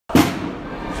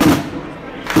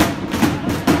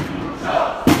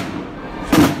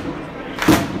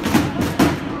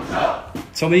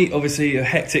Tommy, obviously a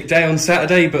hectic day on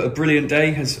Saturday, but a brilliant day.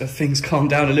 Has things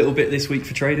calmed down a little bit this week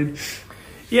for training?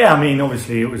 Yeah, I mean,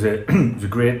 obviously it was a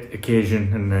great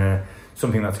occasion and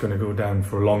something that's going to go down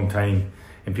for a long time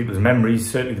in people's memories.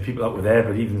 Certainly the people that were there,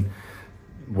 but even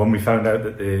when we found out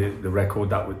that the record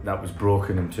that was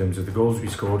broken in terms of the goals we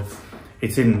scored,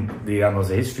 it's in the annals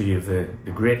of history of the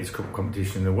greatest cup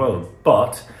competition in the world.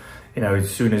 But you know, as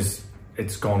soon as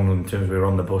it's gone, in terms of we're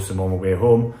on the bus and on the way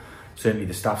home, certainly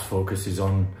the staff's focus is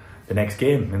on the next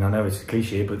game. And I know it's a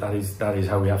cliche, but that is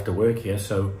how we have to work here.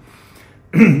 So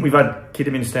we've had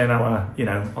Kidderminster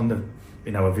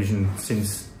in our vision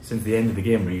since the end of the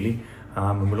game, really,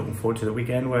 and we're looking forward to the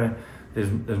weekend where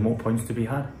there's more points to be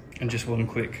had. And just one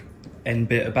quick end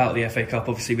bit about the FA Cup.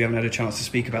 Obviously, we haven't had a chance to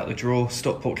speak about the draw.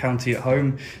 Stockport County at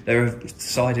home. They're a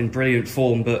side in brilliant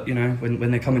form, but you know, when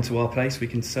they come into our place, we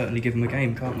can certainly give them a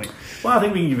game, can't we? Well, I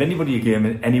think we can give anybody a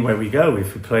game anywhere we go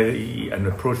if we play and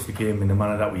approach the game in the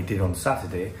manner that we did on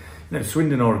Saturday. You know,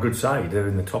 Swindon are a good side. They're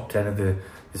in the top 10 of the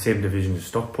same division as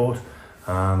Stockport.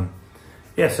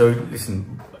 Yeah, so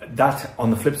listen, that on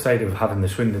the flip side of having the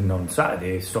Swindon on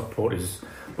Saturday, Stockport is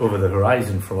over the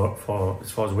horizon for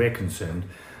as far as we're concerned.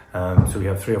 So we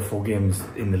have 3 or 4 games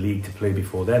in the league to play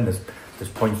before then. There's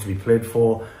points to be played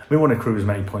for. We want to accrue as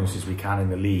many points as we can in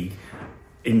the league,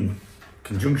 in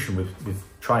conjunction with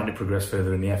trying to progress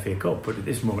further in the FA Cup. But at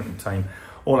this moment in time,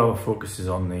 all our focus is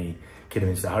on the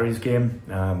Kidderminster Harriers game.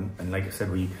 And like I said,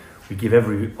 we give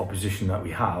every opposition that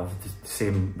we have the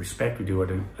same respect. We do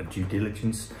our due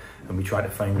diligence, and we try to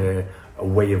find a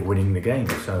way of winning the game.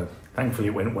 So thankfully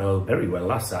it went well, very well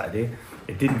last Saturday.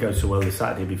 It didn't go so well the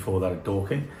Saturday before that at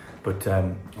Dorking, but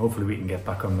hopefully we can get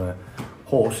back on the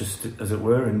horse, as it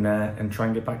were, and try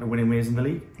and get back to winning ways in the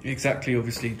league. Exactly.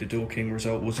 Obviously the Dorking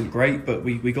result wasn't great, but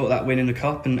we got that win in the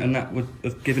cup, and that would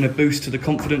have given a boost to the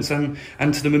confidence and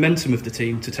to the momentum of the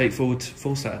team to take forward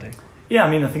for Saturday. Yeah, I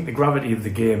mean, I think the gravity of the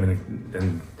game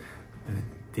and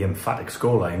the emphatic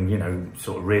scoreline, you know,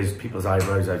 sort of raised people's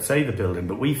eyebrows outside the building,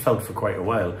 but we felt for quite a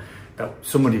while that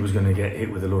somebody was going to get hit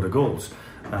with a load of goals.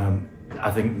 I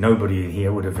think nobody in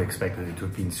here would have expected it to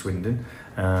have been Swindon,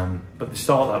 but the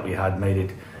start that we had made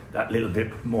it that little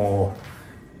bit more.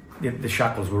 The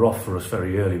shackles were off for us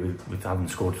very early with having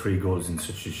scored 3 goals in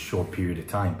such a short period of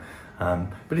time.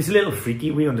 But it's a little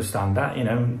freaky. We understand that, you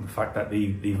know, the fact that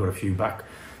they've got a few back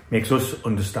makes us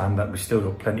understand that we've still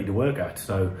got plenty to work at.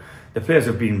 So the players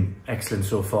have been excellent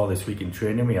so far this week in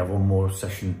training. We have one more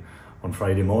session on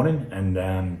Friday morning,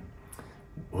 and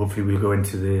hopefully we'll go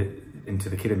into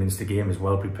the Kidderminster game as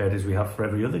well prepared as we have for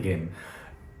every other game.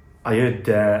 I heard,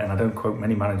 and I don't quote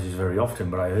many managers very often,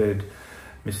 but I heard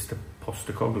Mr.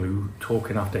 Postecoglou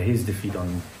talking after his defeat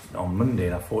on Monday,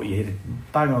 and I thought he hit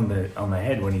it bang on the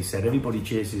head when he said everybody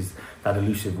chases that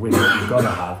elusive win. What you've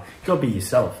got to be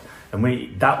yourself.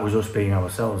 And that was us being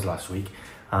ourselves last week,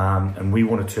 and we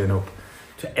want to turn up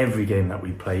to every game that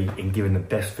we play in giving the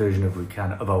best version of we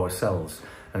can of ourselves.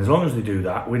 And as long as we do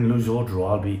that, win, lose or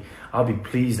draw, I'll be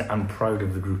pleased and proud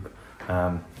of the group.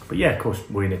 But yeah, of course,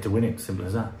 we're in it to win it. Simple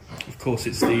as that. Of course,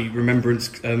 it's the remembrance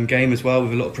game as well,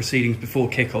 with a lot of proceedings before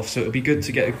kick-off. So it'll be good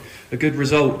to get a good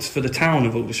result for the town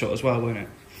of Aldershot as well, won't it?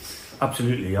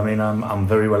 Absolutely. I mean, I'm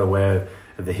very well aware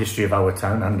of the history of our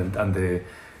town and the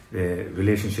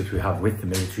relationships we have with the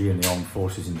military and the armed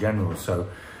forces in general. So,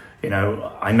 you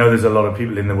know, I know there's a lot of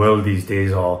people in the world these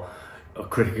days are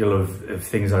critical of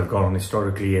things that have gone on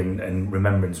historically and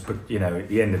remembrance, but you know, at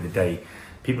the end of the day,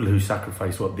 people who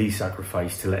sacrifice what they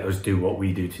sacrifice to let us do what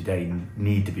we do today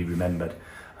need to be remembered.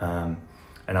 And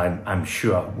I'm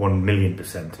sure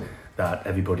 1,000,000% that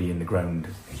everybody in the ground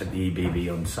at the EBB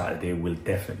on Saturday will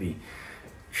definitely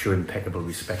show impeccable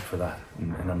respect for that,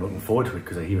 and I'm looking forward to it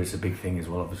because I hear it's a big thing as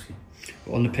well, obviously.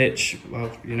 On the pitch, well,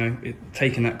 you know,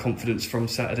 taking that confidence from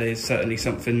Saturday is certainly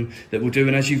something that we'll do,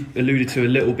 and as you've alluded to a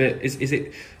little bit, is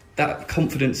it that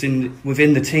confidence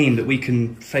within the team that we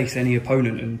can face any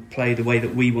opponent and play the way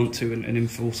that we want to and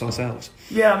enforce ourselves?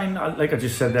 Yeah, I mean, like I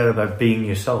just said there about being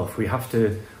yourself, we have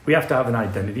to have an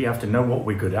identity, you have to know what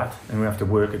we're good at, and we have to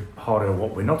work harder at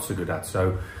what we're not so good at.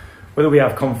 So whether we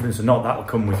have confidence or not, that'll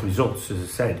come with results, as I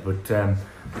said. But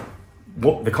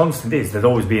what the constant is, there'll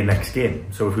always be a next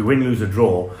game. So if we win, lose or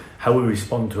draw, how we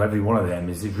respond to every one of them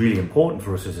is really important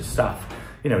for us as a staff.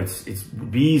 You know,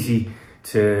 it'd be easy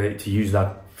to use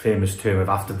that famous term of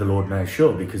after the Lord Mayor's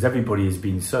show, because everybody has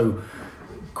been so,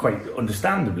 quite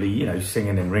understandably, you know,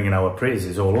 singing and ringing our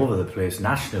praises all over the place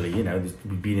nationally. You know,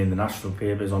 we've been in the national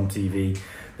papers, on TV.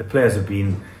 The players have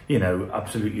been, you know,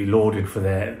 absolutely lauded for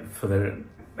their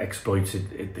exploits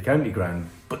at the county ground,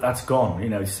 but that's gone. You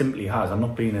know, it simply has. I'm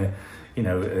not being a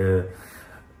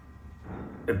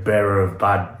a bearer of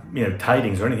bad,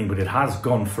 tidings or anything, but it has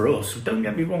gone for us. Don't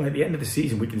get me wrong, at the end of the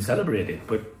season we can celebrate it,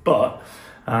 but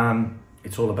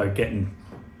it's all about getting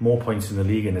more points in the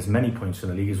league and as many points in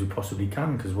the league as we possibly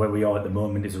can, because where we are at the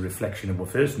moment is a reflection of our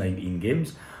first 19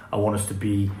 games. I want us to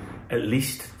be at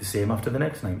least the same after the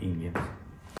next 19 games.